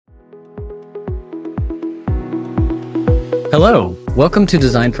Hello, welcome to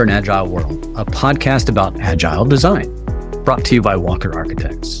Design for an Agile World, a podcast about agile design, brought to you by Walker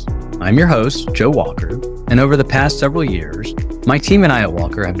Architects. I'm your host, Joe Walker, and over the past several years, my team and I at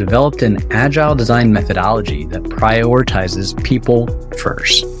Walker have developed an agile design methodology that prioritizes people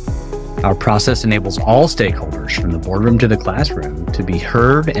first. Our process enables all stakeholders, from the boardroom to the classroom, to be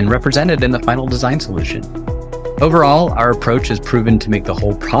heard and represented in the final design solution. Overall, our approach has proven to make the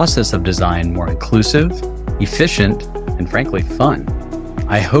whole process of design more inclusive, efficient, and frankly, fun.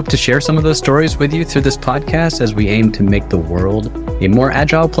 I hope to share some of those stories with you through this podcast as we aim to make the world a more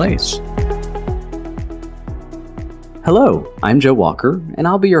agile place. Hello, I'm Joe Walker, and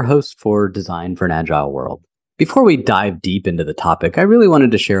I'll be your host for Design for an Agile World. Before we dive deep into the topic, I really wanted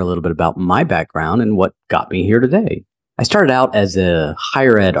to share a little bit about my background and what got me here today. I started out as a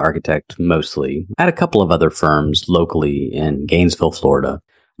higher ed architect mostly at a couple of other firms locally in Gainesville, Florida,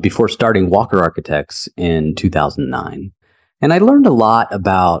 before starting Walker Architects in 2009. And I learned a lot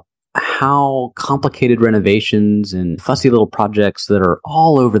about how complicated renovations and fussy little projects that are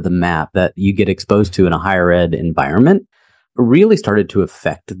all over the map that you get exposed to in a higher ed environment really started to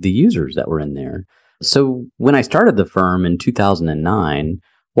affect the users that were in there. So when I started the firm in 2009,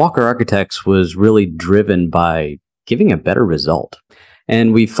 Walker Architects was really driven by giving a better result.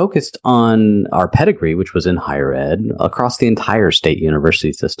 And we focused on our pedigree, which was in higher ed, across the entire state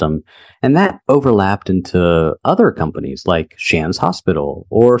university system. And that overlapped into other companies like Shands Hospital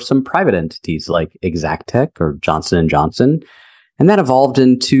or some private entities like Exactech or Johnson & Johnson. And that evolved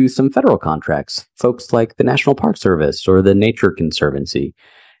into some federal contracts, folks like the National Park Service or the Nature Conservancy.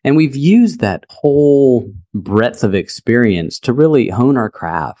 And we've used that whole breadth of experience to really hone our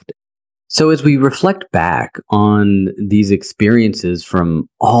craft. So as we reflect back on these experiences from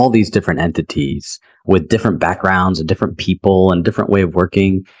all these different entities with different backgrounds and different people and different way of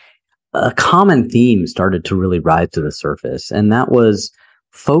working, a common theme started to really rise to the surface. And that was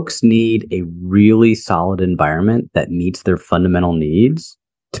folks need a really solid environment that meets their fundamental needs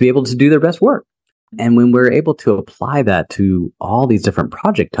to be able to do their best work. And when we're able to apply that to all these different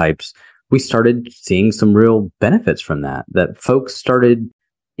project types, we started seeing some real benefits from that folks started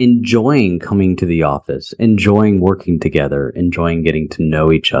enjoying coming to the office, enjoying working together, enjoying getting to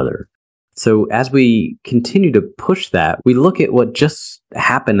know each other. So as we continue to push that, we look at what just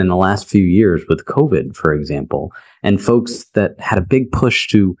happened in the last few years with COVID, for example, and folks that had a big push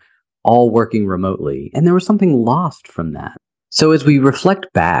to all working remotely. And there was something lost from that. So as we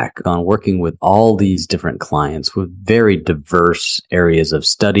reflect back on working with all these different clients with very diverse areas of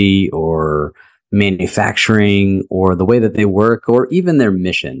study or manufacturing or the way that they work or even their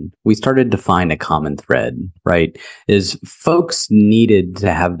mission, we started to find a common thread, right? Is folks needed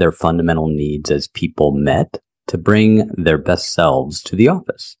to have their fundamental needs as people met to bring their best selves to the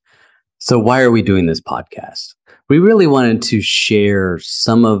office. So why are we doing this podcast? We really wanted to share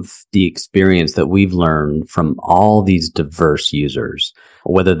some of the experience that we've learned from all these diverse users,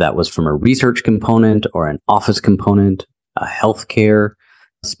 whether that was from a research component or an office component, a healthcare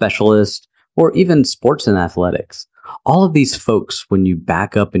specialist, or even sports and athletics. All of these folks, when you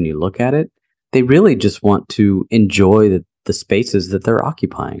back up and you look at it, they really just want to enjoy the spaces that they're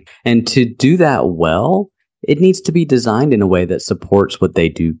occupying. And to do that well, it needs to be designed in a way that supports what they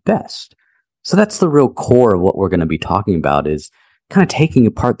do best. So that's the real core of what we're going to be talking about, is kind of taking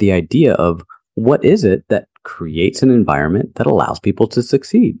apart the idea of what is it that creates an environment that allows people to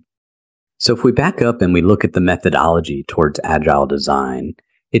succeed. So if we back up and we look at the methodology towards agile design,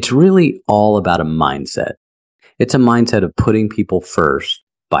 it's really all about a mindset. It's a mindset of putting people first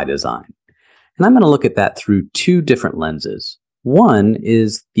by design. And I'm going to look at that through two different lenses. One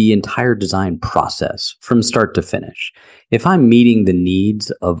is the entire design process from start to finish. If I'm meeting the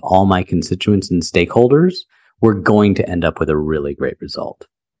needs of all my constituents and stakeholders, we're going to end up with a really great result.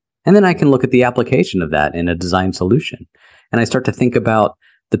 And then I can look at the application of that in a design solution. And I start to think about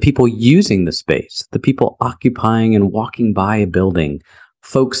the people using the space, the people occupying and walking by a building,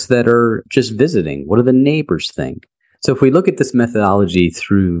 folks that are just visiting. What do the neighbors think? So if we look at this methodology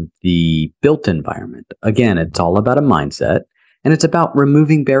through the built environment, again, it's all about a mindset, and it's about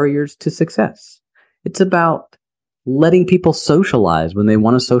removing barriers to success. It's about letting people socialize when they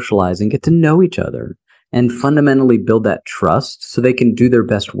want to socialize and get to know each other and fundamentally build that trust so they can do their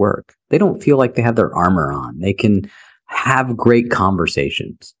best work. They don't feel like they have their armor on. They can have great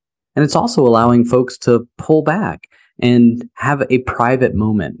conversations. And it's also allowing folks to pull back and have a private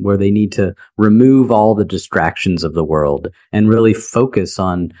moment where they need to remove all the distractions of the world and really focus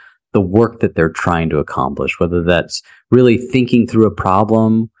on the work that they're trying to accomplish, whether that's really thinking through a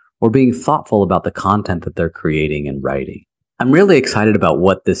problem or being thoughtful about the content that they're creating and writing. I'm really excited about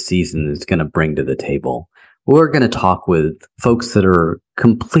what this season is going to bring to the table. We're going to talk with folks that are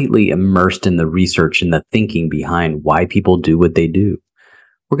completely immersed in the research and the thinking behind why people do what they do.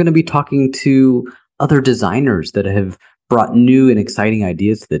 We're going to be talking to other designers that have brought new and exciting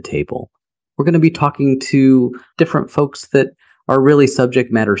ideas to the table. We're going to be talking to different folks that are really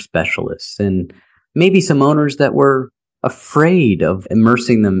subject matter specialists, and maybe some owners that were afraid of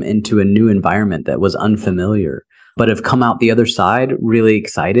immersing them into a new environment that was unfamiliar, but have come out the other side really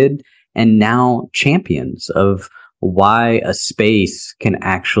excited and now champions of why a space can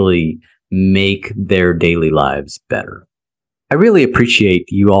actually make their daily lives better. I really appreciate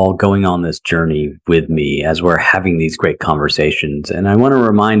you all going on this journey with me as we're having these great conversations. And I want to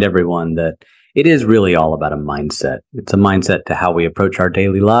remind everyone that it is really all about a mindset. It's a mindset to how we approach our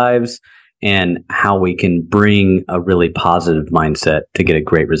daily lives and how we can bring a really positive mindset to get a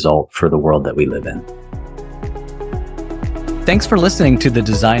great result for the world that we live in. Thanks for listening to the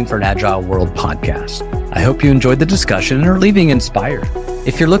Design for an Agile World podcast. I hope you enjoyed the discussion and are leaving inspired.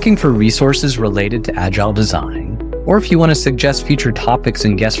 If you're looking for resources related to Agile design, or if you want to suggest future topics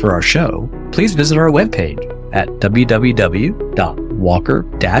and guests for our show, please visit our webpage at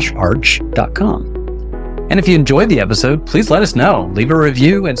www.walker-arch.com. And if you enjoyed the episode, please let us know, leave a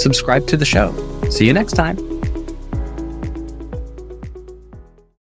review, and subscribe to the show. See you next time.